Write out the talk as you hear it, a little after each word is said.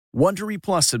Wondery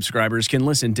Plus subscribers can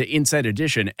listen to Inside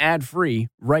Edition ad-free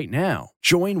right now.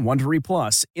 Join Wondery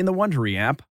Plus in the Wondery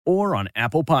app or on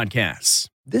Apple Podcasts.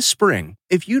 This spring,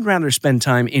 if you'd rather spend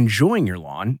time enjoying your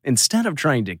lawn instead of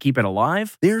trying to keep it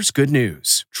alive, there's good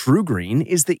news. True Green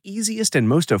is the easiest and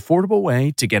most affordable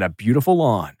way to get a beautiful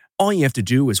lawn. All you have to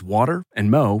do is water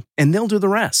and mow, and they'll do the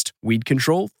rest. Weed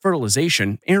control,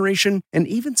 fertilization, aeration, and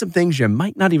even some things you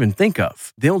might not even think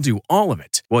of. They'll do all of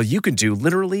it, while you can do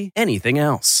literally anything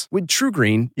else. With True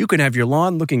Green, you can have your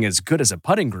lawn looking as good as a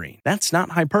putting green. That's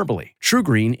not hyperbole. True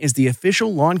Green is the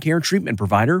official lawn care treatment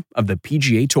provider of the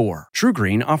PGA Tour. True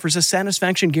Green offers a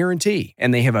satisfaction guarantee,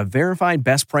 and they have a verified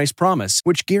best price promise,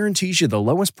 which guarantees you the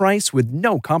lowest price with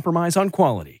no compromise on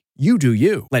quality. You do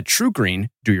you. Let True Green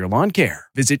do your lawn care.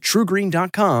 Visit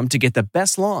TrueGreen.com to get the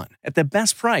best lawn at the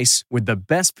best price with the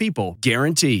best people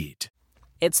guaranteed.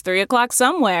 It's 3 o'clock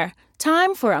somewhere.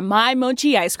 Time for a My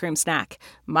Mochi ice cream snack.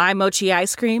 My Mochi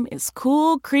ice cream is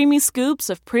cool, creamy scoops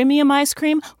of premium ice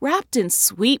cream wrapped in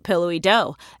sweet, pillowy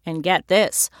dough. And get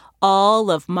this, all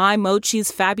of My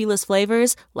Mochi's fabulous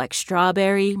flavors, like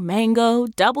strawberry, mango,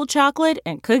 double chocolate,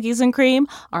 and cookies and cream,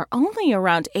 are only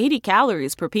around 80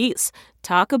 calories per piece.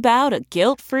 Talk about a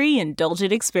guilt-free,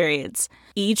 indulgent experience.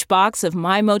 Each box of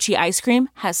My Mochi ice cream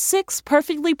has 6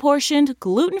 perfectly portioned,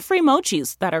 gluten-free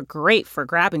mochis that are great for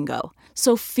grab and go.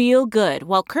 So feel good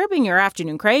while curbing your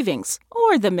afternoon cravings,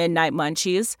 or the midnight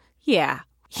munchies. Yeah,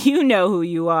 you know who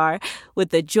you are,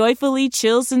 with the joyfully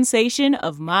chill sensation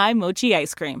of My Mochi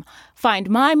ice cream.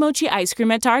 Find My Mochi ice cream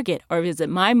at Target or visit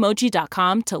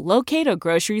MyMochi.com to locate a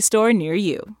grocery store near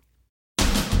you.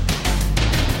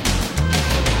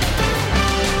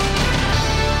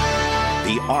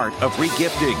 The art of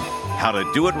regifting. How to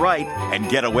do it right and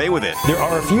get away with it. There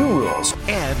are a few rules.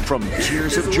 And from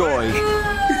tears of joy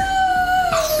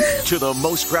to the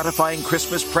most gratifying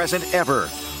Christmas present ever.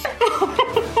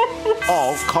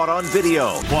 All caught on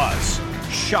video. Plus,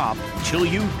 shop till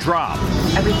you drop.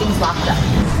 Everything's locked up.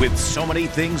 With so many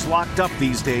things locked up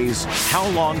these days, how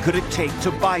long could it take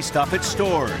to buy stuff at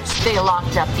stores? They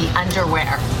locked up the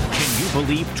underwear. Can you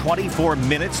believe 24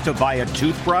 minutes to buy a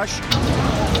toothbrush?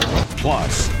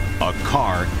 Plus, a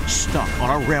car stuck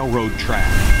on a railroad track.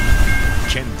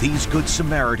 Can these good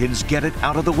Samaritans get it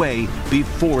out of the way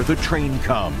before the train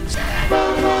comes?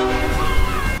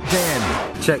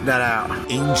 Then, check that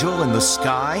out. Angel in the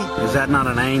sky? Is that not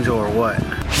an angel or what?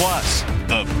 Plus,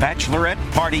 the Bachelorette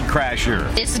Party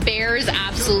Crasher. This bear is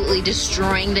absolutely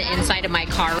destroying the inside of my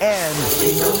car. And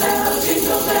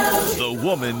the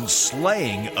woman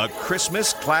slaying a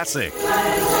Christmas classic.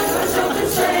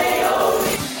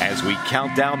 As we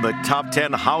count down the top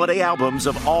 10 holiday albums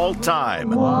of all time.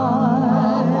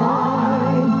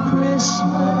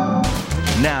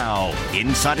 Now,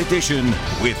 Inside Edition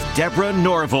with Deborah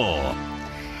Norville.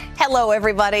 Hello,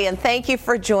 everybody, and thank you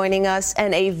for joining us,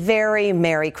 and a very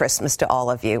Merry Christmas to all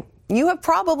of you. You have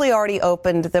probably already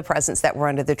opened the presents that were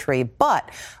under the tree, but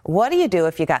what do you do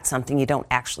if you got something you don't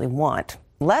actually want?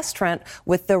 Les Trent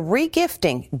with the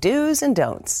regifting do's and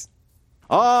don'ts.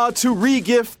 To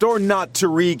regift or not to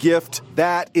regift,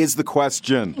 that is the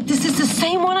question. This is the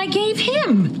same one I gave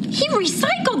him. He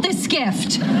recycled this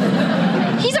gift.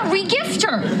 He's a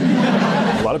regifter.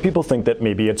 A lot of people think that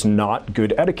maybe it's not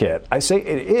good etiquette. I say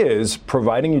it is,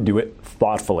 providing you do it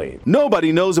thoughtfully.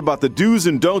 Nobody knows about the do's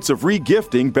and don'ts of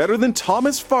regifting better than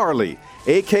Thomas Farley,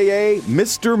 a.k.a.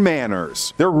 Mr.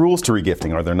 Manners. There are rules to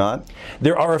regifting, are there not?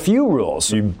 There are a few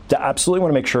rules. You absolutely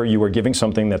want to make sure you are giving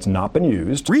something that's not been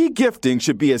used. Regifting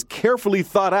should be as carefully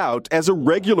thought out as a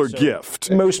regular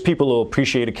gift. Most people will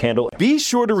appreciate a candle. Be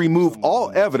sure to remove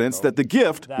all evidence that the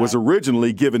gift was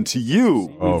originally given to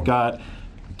you. We've got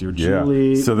Dear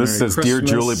Julie. Yeah. So this Merry says Christmas. Dear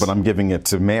Julie, but I'm giving it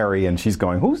to Mary, and she's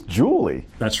going, who's Julie?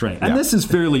 That's right. And this is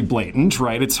fairly blatant,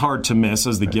 right? It's hard to miss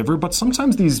as the giver, but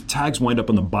sometimes these tags wind up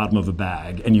on the bottom of a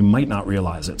bag, and you might not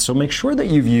realize it. So make sure that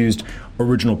you've used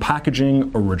original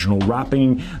packaging, original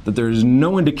wrapping, that there is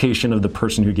no indication of the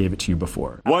person who gave it to you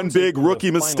before. One big rookie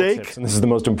mistake. Tips, and this is the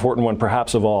most important one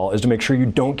perhaps of all, is to make sure you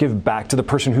don't give back to the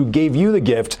person who gave you the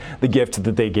gift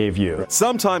that they gave you.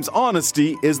 Sometimes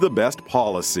honesty is the best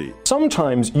policy.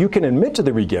 Sometimes you can admit to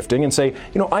the regifting and say,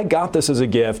 I got this as a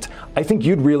gift. I think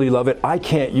you'd really love it. I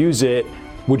can't use it.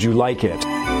 Would you like it?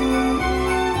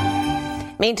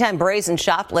 Meantime, brazen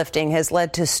shoplifting has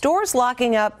led to stores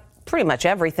locking up pretty much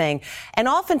everything. And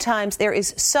oftentimes there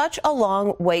is such a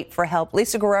long wait for help.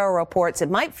 Lisa Guerrero reports it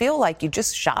might feel like you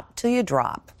just shop till you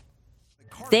drop.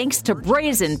 Thanks to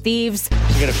brazen thieves,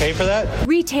 you gonna pay for that?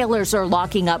 Retailers are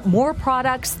locking up more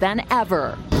products than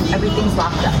ever. Everything's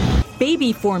locked up.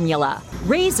 Baby formula,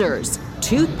 razors,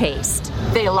 toothpaste.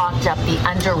 They locked up the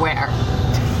underwear.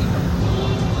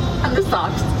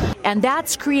 socks. And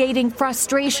that's creating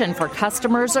frustration for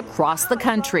customers across the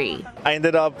country. I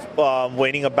ended up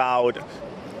waiting about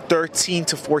 13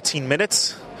 to 14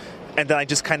 minutes. And then I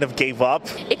just kind of gave up.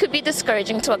 It could be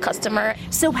discouraging to a customer.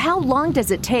 So how long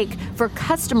does it take for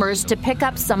customers to pick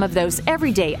up some of those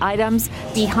everyday items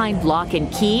behind lock and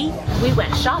key? We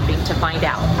went shopping to find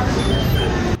out.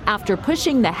 After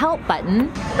pushing the help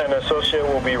button, an associate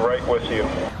will be right with you.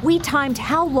 We timed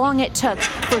how long it took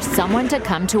for someone to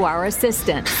come to our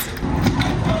assistance.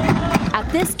 At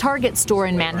this Target store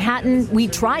in Manhattan, we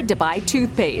tried to buy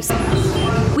toothpaste.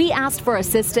 We asked for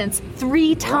assistance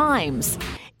 3 times.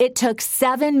 It took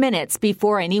 7 minutes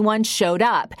before anyone showed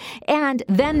up, and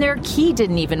then their key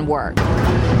didn't even work.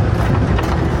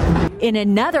 In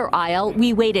another aisle,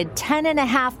 we waited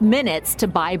 10.5 minutes to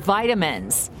buy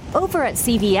vitamins. Over at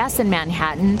CVS in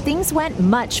Manhattan, things went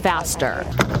much faster.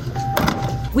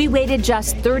 We waited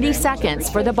just 30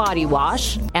 seconds for the body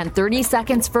wash and 30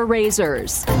 seconds for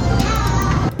razors.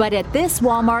 But at this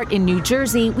Walmart in New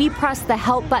Jersey, we pressed the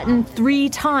help button 3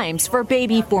 times for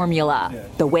baby formula.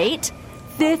 The wait?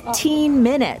 15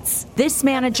 minutes. This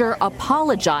manager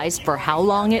apologized for how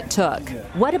long it took.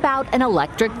 What about an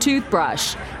electric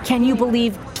toothbrush? Can you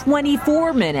believe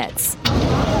 24 minutes?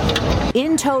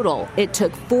 In total, it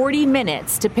took 40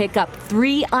 minutes to pick up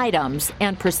 3 items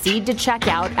and proceed to check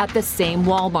out at the same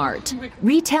Walmart.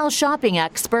 Retail shopping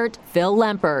expert Phil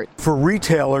Lempert. For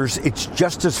retailers, it's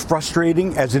just as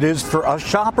frustrating as it is for us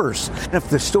shoppers. If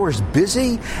the store is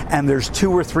busy and there's 2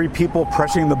 or 3 people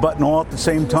pressing the button all at the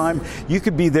same time, you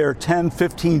could be there 10,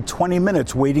 15, 20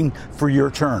 minutes waiting for your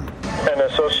turn. An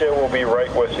associate will be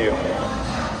right with you.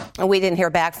 We didn't hear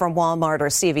back from Walmart or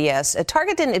CVS.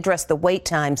 Target didn't address the wait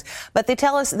times, but they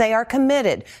tell us they are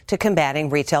committed to combating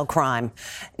retail crime.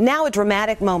 Now a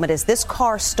dramatic moment as this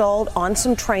car stalled on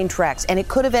some train tracks, and it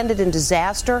could have ended in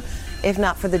disaster if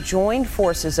not for the joined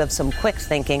forces of some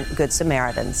quick-thinking Good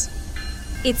Samaritans.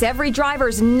 It's every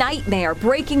driver's nightmare,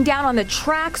 breaking down on the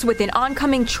tracks with an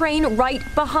oncoming train right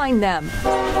behind them.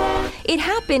 It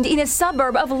happened in a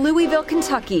suburb of Louisville,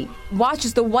 Kentucky. Watch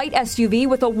as the white SUV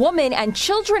with a woman and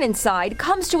children inside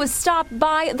comes to a stop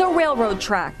by the railroad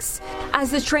tracks.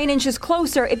 As the train inches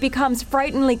closer, it becomes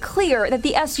frighteningly clear that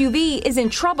the SUV is in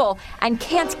trouble and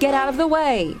can't get out of the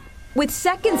way. With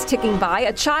seconds ticking by,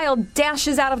 a child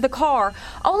dashes out of the car,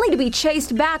 only to be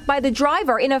chased back by the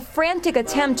driver in a frantic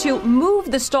attempt to move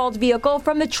the stalled vehicle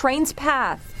from the train's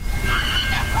path.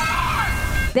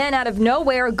 Then, out of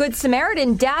nowhere, a Good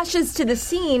Samaritan dashes to the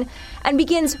scene and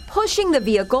begins pushing the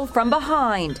vehicle from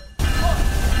behind.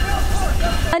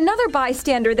 Another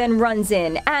bystander then runs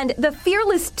in, and the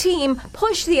fearless team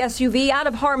push the SUV out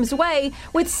of harm's way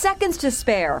with seconds to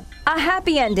spare. A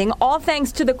happy ending, all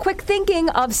thanks to the quick thinking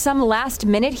of some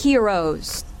last-minute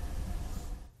heroes.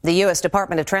 The U.S.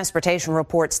 Department of Transportation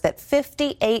reports that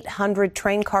 5,800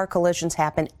 train-car collisions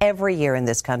happen every year in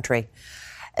this country.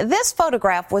 This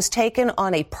photograph was taken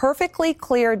on a perfectly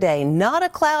clear day, not a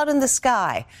cloud in the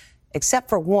sky, except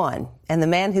for one, and the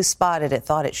man who spotted it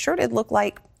thought it sure did look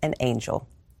like an angel.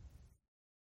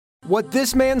 What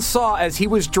this man saw as he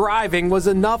was driving was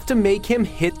enough to make him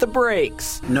hit the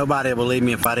brakes. Nobody will believe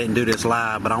me if I didn't do this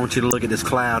live, but I want you to look at this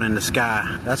cloud in the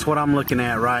sky. That's what I'm looking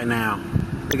at right now.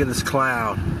 Look at this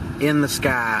cloud in the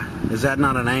sky. Is that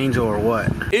not an angel or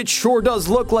what? It sure does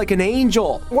look like an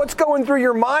angel. What's going through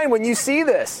your mind when you see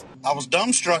this? I was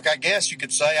dumbstruck, I guess you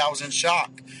could say. I was in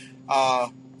shock.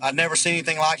 I'd never seen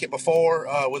anything like it before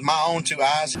with my own 2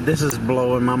 eyes. This is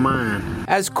blowing my mind.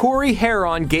 As Corey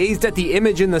Heron gazed at the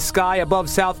image in the sky above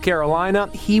South Carolina,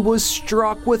 he was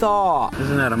struck with awe.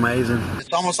 Isn't that amazing?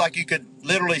 It's almost like you could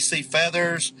literally see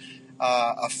feathers,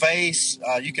 a face.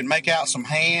 You can make out some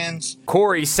hands.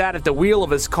 Corey sat at the wheel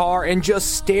of his car and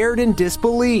just stared in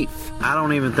disbelief. I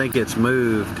don't even think it's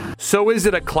moved. So is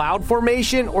it a cloud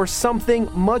formation or something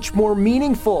much more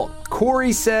meaningful?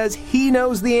 Corey says he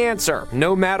knows the answer,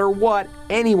 no matter what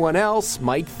anyone else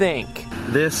might think.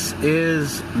 This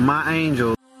is my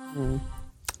angel.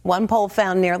 One poll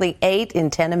found nearly 8 in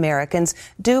 10 Americans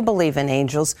do believe in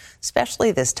angels,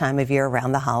 especially this time of year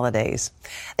around the holidays.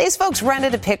 These folks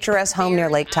rented a picturesque home near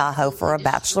Lake Tahoe for a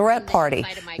bachelorette party.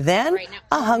 Then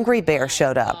a hungry bear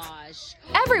showed up.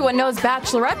 Everyone knows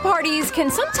bachelorette parties can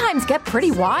sometimes get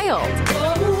pretty wild.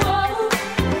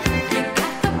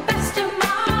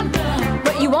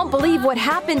 But you won't believe what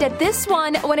happened at this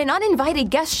one when an uninvited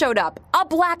guest showed up, a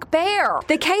black bear.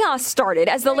 The chaos started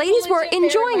as the ladies were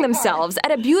enjoying themselves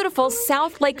at a beautiful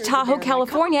South Lake Tahoe,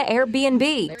 California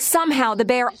Airbnb. Somehow the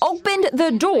bear opened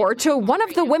the door to one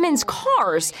of the women's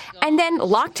cars and then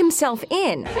locked himself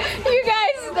in. You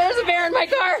guys, there's a bear in my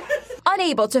car.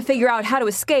 Unable to figure out how to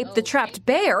escape, the trapped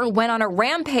bear went on a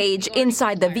rampage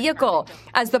inside the vehicle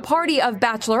as the party of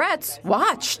bachelorettes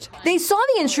watched. They saw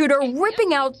the intruder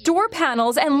ripping out door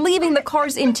panels and leaving the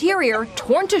car's interior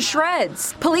torn to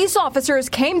shreds. Police officers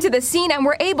came to the scene and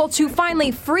were able to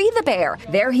finally free the bear.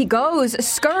 There he goes,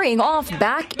 scurrying off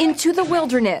back into the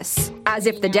wilderness. As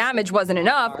if the damage wasn't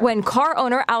enough, when car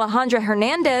owner Alejandra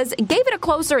Hernandez gave it a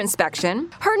closer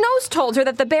inspection, her nose told her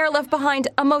that the bear left behind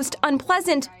a most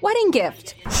unpleasant wedding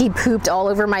gift. He pooped all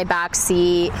over my back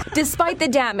seat. Despite the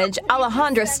damage,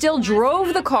 Alejandra still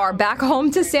drove the car back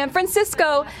home to San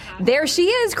Francisco. There she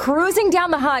is, cruising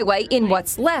down the highway in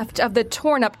what's left of the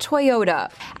torn-up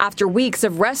Toyota. After weeks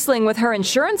of wrestling with her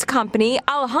insurance company,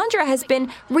 Alejandra has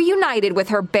been reunited with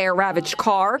her bear-ravaged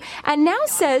car and now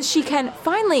says she can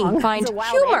finally find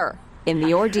humor in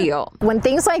the ordeal. When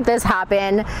things like this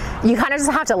happen, you kind of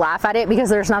just have to laugh at it because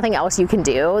there's nothing else you can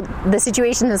do. The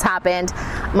situation has happened.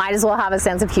 Might as well have a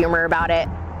sense of humor about it.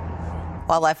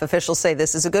 Wildlife officials say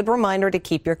this is a good reminder to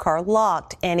keep your car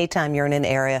locked anytime you're in an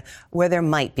area where there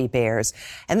might be bears.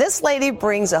 And this lady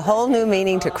brings a whole new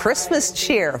meaning to Christmas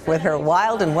cheer with her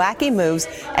wild and wacky moves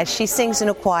as she sings in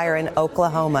a choir in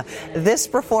Oklahoma. This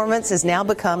performance has now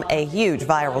become a huge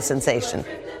viral sensation.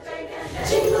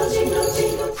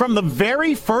 From the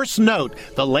very first note,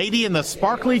 the lady in the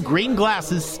sparkly green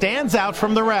glasses stands out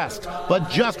from the rest. But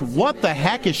just what the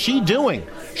heck is she doing?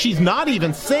 She's not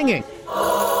even singing.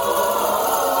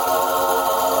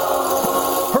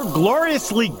 Her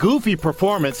gloriously goofy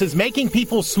performance is making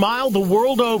people smile the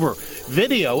world over.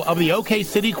 Video of the OK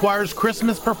City Choir's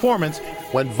Christmas performance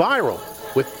went viral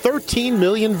with 13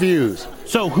 million views.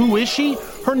 So who is she?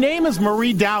 Her name is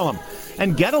Marie Dallum.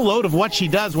 And get a load of what she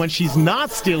does when she's not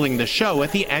stealing the show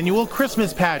at the annual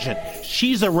Christmas pageant.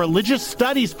 She's a religious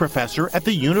studies professor at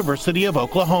the University of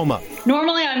Oklahoma.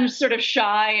 Normally I'm sort of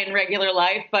shy in regular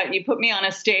life, but you put me on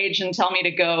a stage and tell me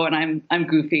to go and I'm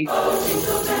goofy.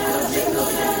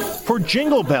 For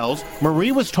Jingle Bells,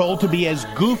 Marie was told to be as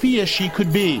goofy as she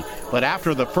could be. But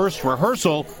after the first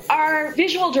rehearsal, our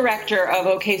visual director of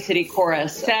OK City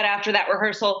Chorus said after that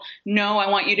rehearsal, no, I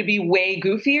want you to be way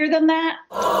goofier than that.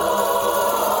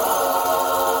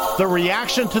 The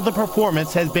reaction to the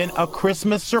performance has been a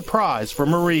Christmas surprise for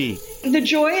Marie. The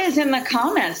joy is in the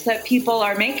comments that people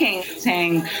are making,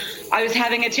 saying, I was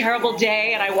having a terrible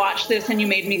day and I watched this and you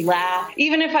made me laugh.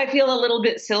 Even if I feel a little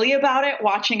bit silly about it,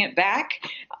 watching it back,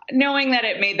 knowing that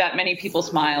it made that many people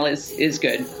smile is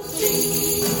good.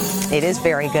 It is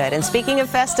very good. And speaking of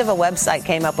festive, a website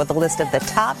came up with a list of the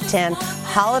top 10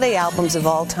 holiday albums of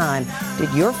all time.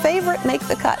 Did your favorite make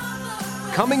the cut?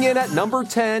 Coming in at number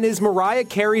 10 is Mariah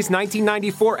Carey's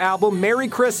 1994 album Merry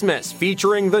Christmas,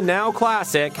 featuring the now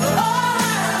classic.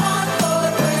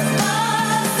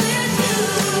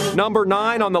 Number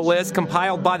 9 on the list,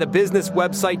 compiled by the business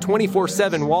website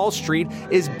 24/7 Wall Street,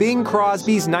 is Bing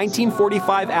Crosby's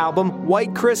 1945 album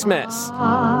White Christmas.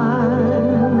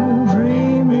 I'm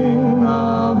dreaming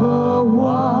of a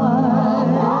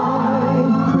white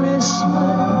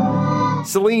Christmas.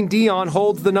 Celine Dion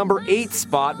holds the number 8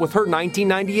 spot with her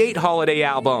 1998 holiday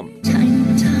album.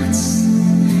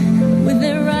 With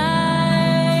their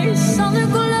eyes on the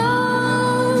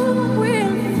glow,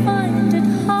 we'll find it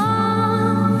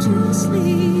hard to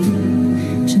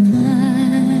sleep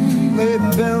tonight.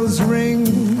 Let bells ring,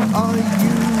 are you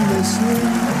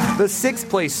listening? The 6th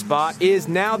place spot is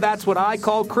Now That's What I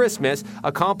Call Christmas,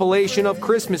 a compilation of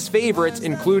Christmas favorites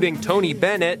including Tony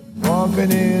Bennett,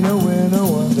 Walking in a winter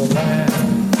wonderland,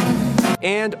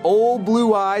 and Old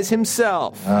Blue Eyes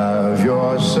himself. Have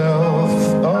yourself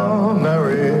a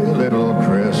merry little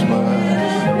Christmas.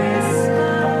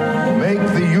 Make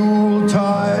the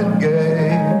Yuletide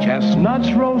gay.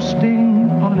 Chestnuts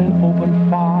roasting on an open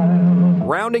fire.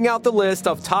 Rounding out the list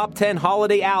of top 10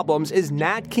 holiday albums is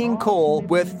Nat King Cole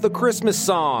with The Christmas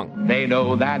Song. They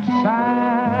know that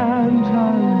Santa's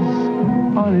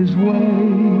on his way.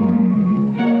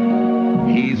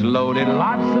 He's loaded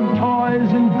lots of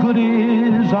toys and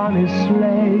goodies on his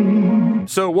sleigh.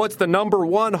 So what's the number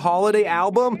 1 holiday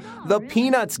album? The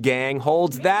Peanuts Gang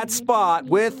holds that spot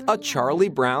with A Charlie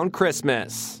Brown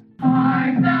Christmas.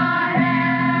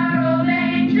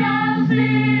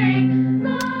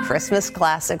 Christmas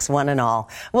classics, one and all.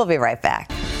 We'll be right back.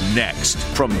 Next,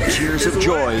 from tears of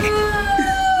joy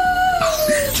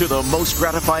to the most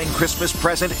gratifying Christmas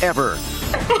present ever.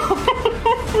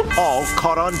 All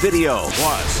caught on video.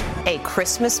 Plus, a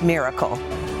Christmas miracle.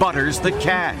 Butters the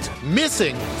cat.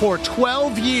 Missing for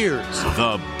 12 years.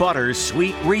 The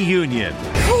Buttersweet reunion.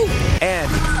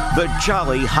 And the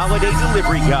Jolly Holiday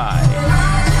Delivery Guy.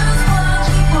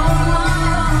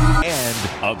 And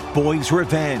A Boy's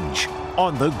Revenge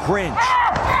on the Grinch.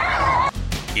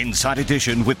 Inside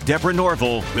Edition with Deborah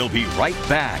Norville. We'll be right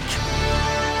back.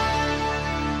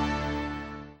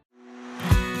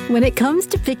 When it comes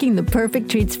to picking the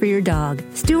perfect treats for your dog,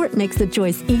 Stewart makes the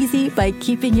choice easy by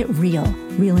keeping it real.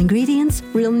 Real ingredients,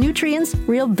 real nutrients,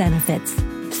 real benefits.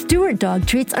 Stewart dog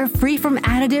treats are free from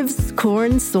additives,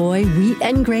 corn, soy, wheat,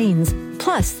 and grains.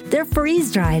 Plus, they're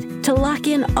freeze-dried to lock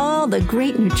in all the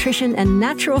great nutrition and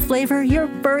natural flavor your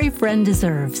furry friend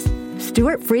deserves.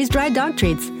 Stewart freeze-dried dog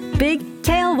treats. Big,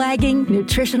 tail-wagging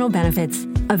nutritional benefits.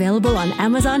 Available on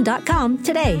Amazon.com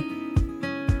today.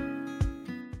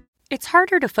 It's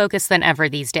harder to focus than ever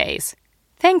these days.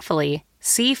 Thankfully,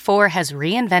 C4 has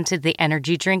reinvented the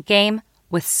energy drink game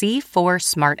with C4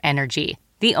 Smart Energy,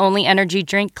 the only energy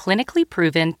drink clinically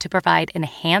proven to provide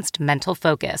enhanced mental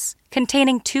focus,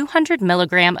 containing 200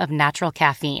 milligrams of natural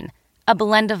caffeine, a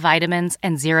blend of vitamins,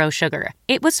 and zero sugar.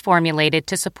 It was formulated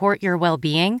to support your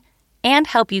well-being and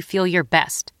help you feel your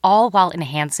best, all while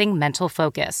enhancing mental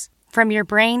focus. From your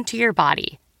brain to your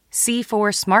body,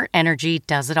 C4 Smart Energy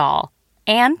does it all.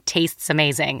 And tastes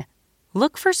amazing.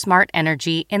 Look for Smart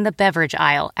Energy in the beverage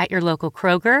aisle at your local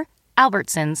Kroger,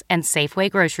 Albertsons, and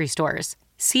Safeway grocery stores.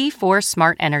 C4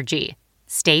 Smart Energy.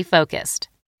 Stay focused.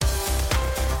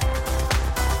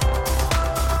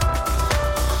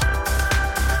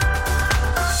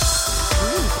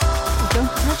 Don't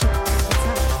touch it.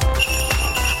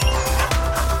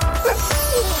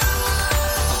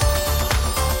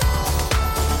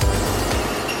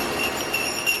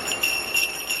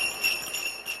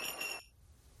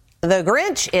 The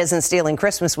Grinch isn't stealing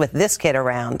Christmas with this kid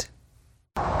around.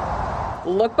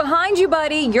 Look behind you,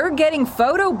 buddy. You're getting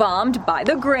photobombed by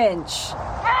the Grinch.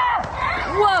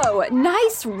 Whoa,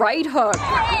 nice right hook.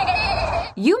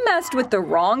 You messed with the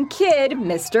wrong kid,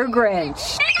 Mr.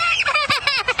 Grinch.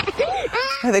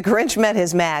 The Grinch met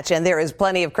his match, and there is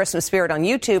plenty of Christmas spirit on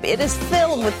YouTube. It is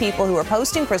filled with people who are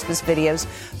posting Christmas videos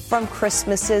from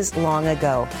Christmases long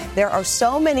ago. There are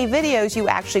so many videos you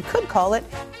actually could call it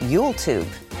YuleTube.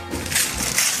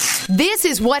 This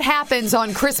is what happens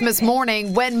on Christmas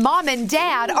morning when mom and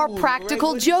dad are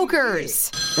practical jokers.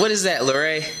 What is that,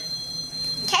 Lorraine?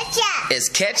 Ketchup. It's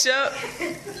ketchup?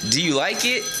 Do you like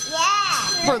it?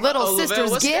 Yeah. Her little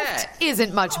sister's what's gift that?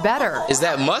 isn't much better. Is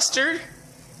that mustard?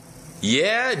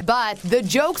 Yeah. But the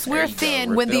jokes wear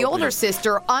thin when the older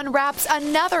sister unwraps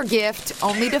another gift,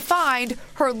 only to find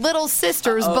her little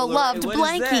sister's beloved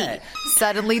blankie.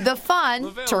 Suddenly the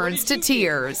fun turns to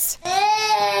tears.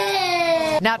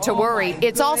 Not to worry,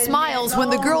 it's all smiles when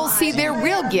the girls see their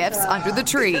real gifts under the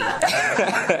tree.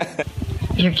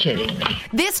 You're kidding me.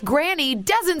 This granny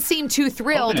doesn't seem too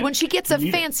thrilled when she gets a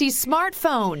fancy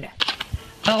smartphone.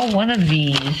 Oh, one of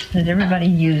these that everybody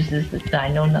uses that I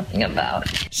know nothing about.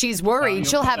 She's worried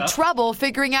she'll have trouble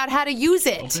figuring out how to use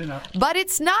it. But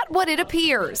it's not what it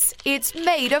appears. It's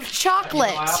made of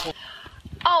chocolate.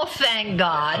 Oh, thank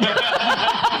God.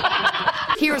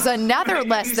 Here's another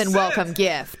less than welcome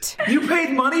gift. You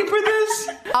paid money for this?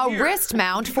 A wrist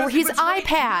mount for his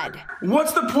iPad.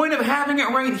 What's the point of having it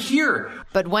right here?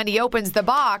 But when he opens the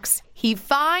box, he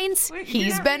finds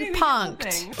he's been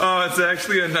punked. Oh, it's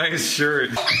actually a nice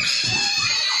shirt.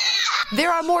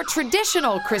 There are more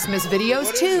traditional Christmas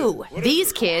videos, too.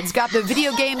 These kids got the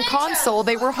video game console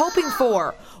they were hoping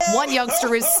for. One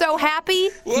youngster is so happy,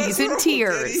 he's in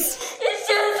tears. It's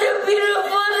just a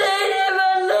beautiful day in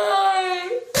my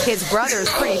life. His brother's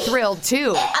pretty thrilled,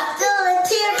 too. I feel a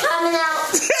tear coming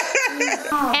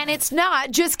out. And it's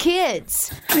not just kids.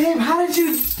 Babe, how did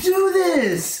you do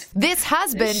this? This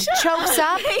husband chokes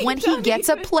up when he gets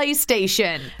a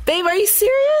PlayStation. Babe, are you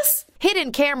serious?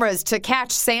 Hidden cameras to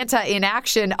catch Santa in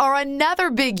action are another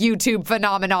big YouTube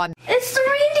phenomenon. It's the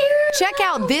reindeer. Check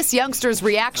out this youngster's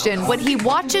reaction when he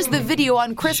watches the video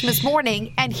on Christmas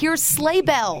morning and hears sleigh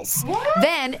bells.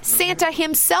 Then Santa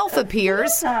himself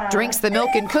appears, drinks the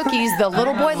milk and cookies the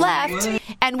little boy left,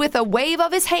 and with a wave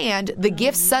of his hand, the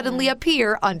gifts suddenly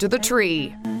appear under the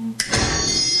tree.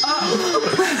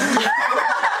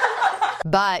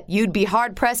 But you'd be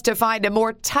hard-pressed to find a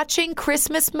more touching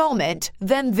Christmas moment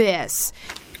than this.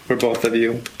 For both of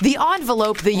you. The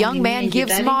envelope the young man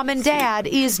gives mom and dad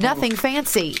is nothing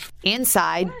fancy.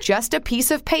 Inside, just a piece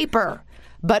of paper.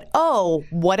 But oh,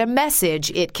 what a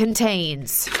message it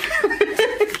contains.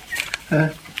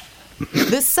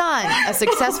 The son, a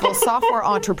successful software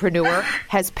entrepreneur,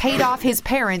 has paid off his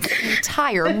parents'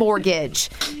 entire mortgage.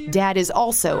 Dad is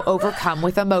also overcome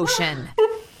with emotion.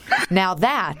 Now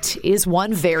that is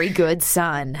one very good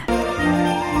son.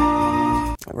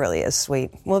 It really is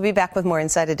sweet. We'll be back with more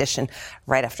Inside Edition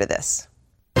right after this.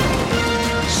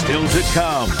 Still to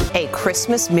come. A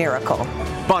Christmas miracle.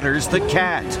 Butters the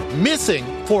cat. Missing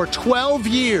for 12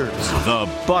 years. The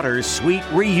Buttersweet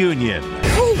reunion.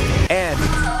 And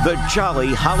the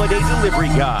Jolly Holiday Delivery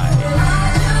Guy.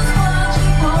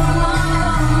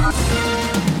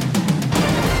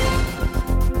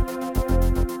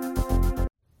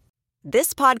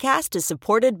 This podcast is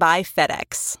supported by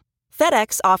FedEx.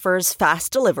 FedEx offers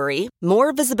fast delivery,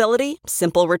 more visibility,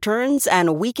 simple returns,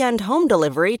 and weekend home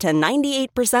delivery to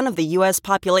 98% of the U.S.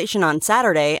 population on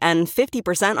Saturday and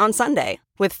 50% on Sunday.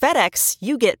 With FedEx,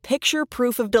 you get picture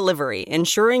proof of delivery,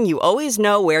 ensuring you always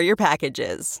know where your package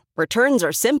is. Returns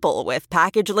are simple with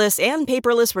packageless and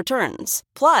paperless returns.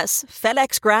 Plus,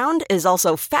 FedEx Ground is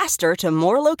also faster to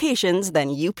more locations than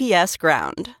UPS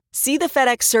Ground. See the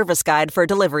FedEx service guide for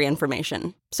delivery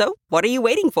information. So, what are you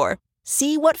waiting for?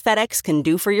 See what FedEx can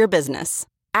do for your business.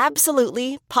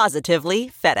 Absolutely, positively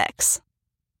FedEx.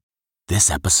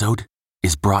 This episode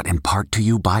is brought in part to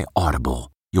you by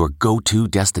Audible, your go-to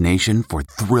destination for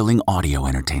thrilling audio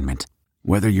entertainment.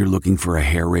 Whether you're looking for a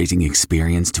hair-raising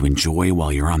experience to enjoy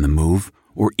while you're on the move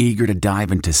or eager to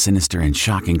dive into sinister and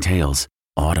shocking tales,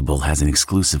 Audible has an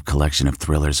exclusive collection of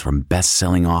thrillers from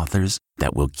best-selling authors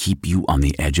that will keep you on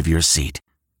the edge of your seat.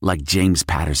 Like James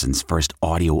Patterson's first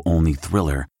audio-only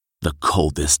thriller, The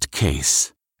Coldest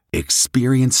Case.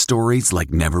 Experience stories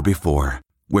like never before,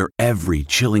 where every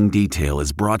chilling detail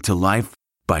is brought to life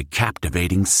by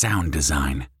captivating sound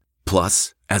design.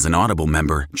 Plus, as an Audible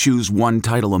member, choose one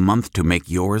title a month to make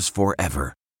yours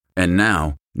forever. And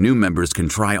now, new members can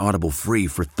try Audible free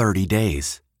for 30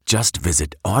 days. Just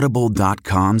visit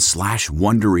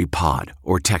audible.com/WonderyPod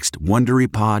or text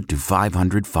WonderyPod to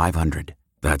 500-500.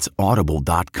 That's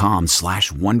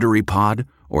audible.com/WonderyPod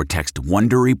or text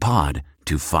WonderyPod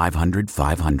to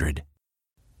 500-500.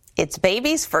 It's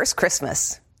baby's first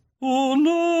Christmas. Oh,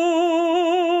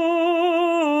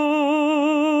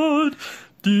 Lord,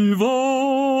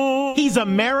 divine. He's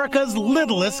America's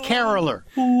littlest caroler.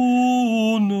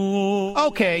 Oh, no.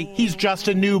 Okay, he's just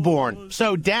a newborn,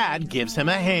 so Dad gives him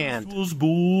a hand. Was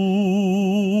born.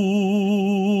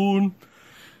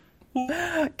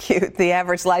 Cute. The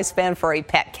average lifespan for a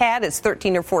pet cat is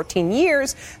 13 or 14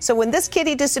 years. So when this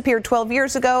kitty disappeared 12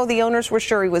 years ago, the owners were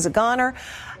sure he was a goner.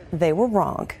 They were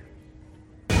wrong.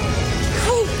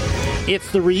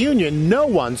 It's the reunion no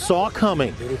one saw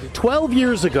coming. 12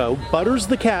 years ago, Butters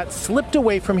the cat slipped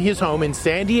away from his home in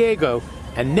San Diego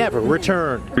and never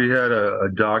returned. We had a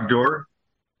dog door,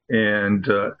 and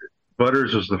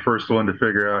Butters was the first one to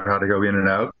figure out how to go in and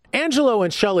out. Angelo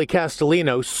and Shelley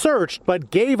Castellino searched but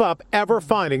gave up ever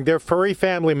finding their furry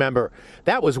family member.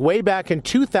 That was way back in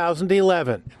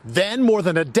 2011. Then, more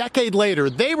than a decade later,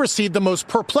 they received the most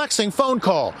perplexing phone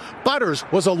call. Butters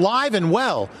was alive and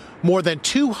well, more than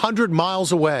 200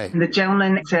 miles away. The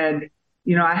gentleman said,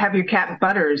 I have your cat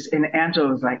Butters. And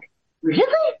Angelo was like, really?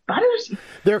 Butters?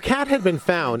 Their cat had been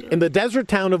found in the desert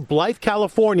town of Blythe,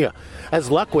 California. As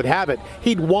luck would have it,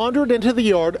 he'd wandered into the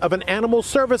yard of an animal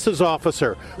services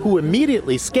officer who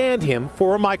immediately scanned him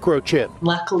for a microchip.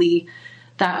 Luckily,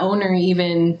 that owner,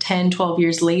 even 10, 12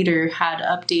 years later, had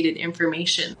updated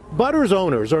information. Butters'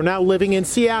 owners are now living in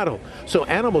Seattle, so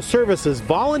Animal Services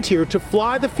volunteered to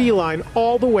fly the feline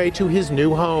all the way to his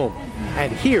new home.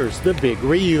 And here's the big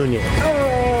reunion.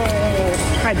 Oh,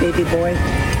 hi, baby boy.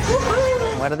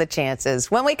 What are the chances?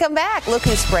 When we come back, look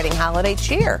who's spreading holiday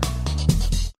cheer.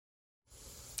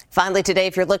 Finally today,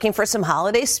 if you're looking for some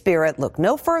holiday spirit, look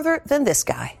no further than this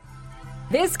guy.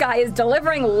 This guy is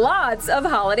delivering lots of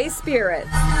holiday spirit.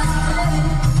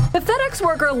 The FedEx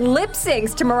worker lip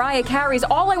syncs to Mariah Carey's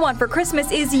All I Want for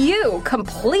Christmas Is You,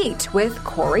 complete with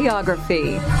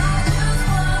choreography.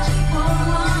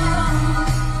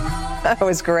 That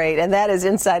was great. And that is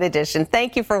Inside Edition.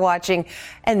 Thank you for watching,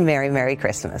 and Merry, Merry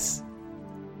Christmas.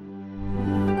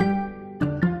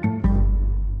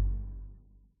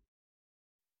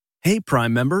 Hey,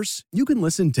 Prime members, you can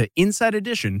listen to Inside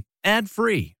Edition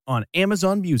ad-free on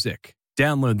Amazon Music.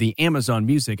 Download the Amazon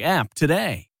Music app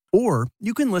today. Or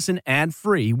you can listen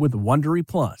ad-free with Wondery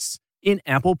Plus in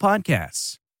Apple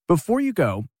Podcasts. Before you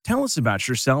go, tell us about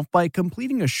yourself by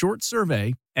completing a short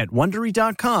survey at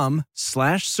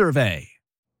Wondery.com/survey.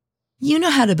 You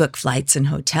know how to book flights and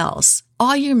hotels.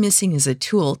 All you're missing is a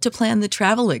tool to plan the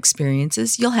travel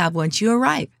experiences you'll have once you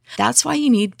arrive. That's why you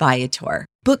need Viator.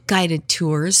 Book guided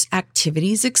tours,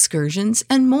 activities, excursions,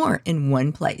 and more in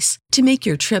one place to make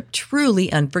your trip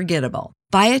truly unforgettable.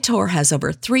 Viator has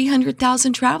over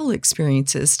 300,000 travel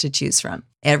experiences to choose from.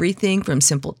 Everything from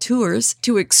simple tours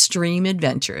to extreme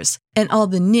adventures and all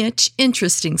the niche,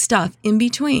 interesting stuff in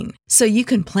between. So you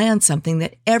can plan something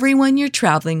that everyone you're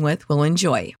traveling with will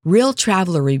enjoy. Real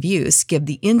traveler reviews give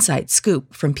the inside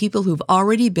scoop from people who've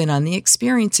already been on the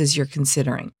experiences you're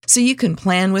considering. So you can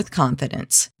plan with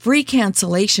confidence. Free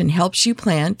cancellation helps you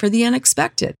plan for the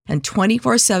unexpected. And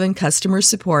 24/7 customer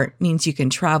support means you can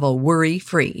travel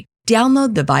worry-free.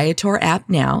 Download the Viator app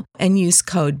now and use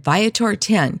code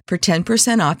Viator10 for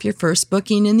 10% off your first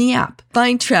booking in the app.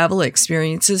 Find travel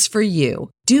experiences for you.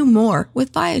 Do more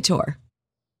with Viator.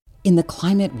 In the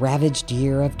climate-ravaged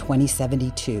year of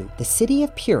 2072, the city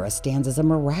of Pura stands as a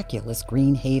miraculous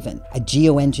green haven, a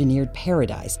geoengineered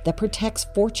paradise that protects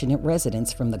fortunate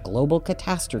residents from the global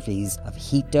catastrophes of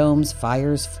heat domes,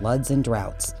 fires, floods, and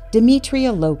droughts.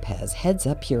 Demetria Lopez heads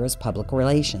up Pura's public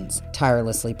relations,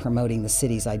 tirelessly promoting the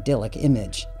city's idyllic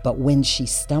image. But when she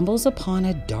stumbles upon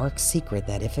a dark secret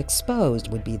that, if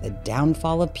exposed, would be the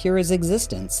downfall of Pura's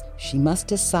existence, she must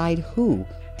decide who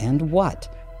and what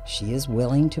she is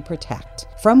willing to protect.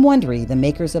 From Wondery, the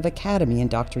makers of Academy and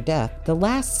Dr. Death, The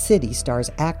Last City stars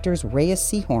actors Reyes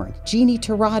Sehorn, Jeannie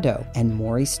Torrado, and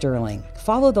Maury Sterling.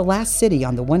 Follow The Last City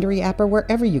on the Wondery app or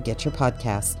wherever you get your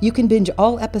podcasts. You can binge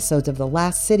all episodes of The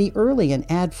Last City early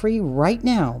and ad-free right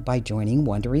now by joining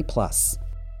Wondery Plus.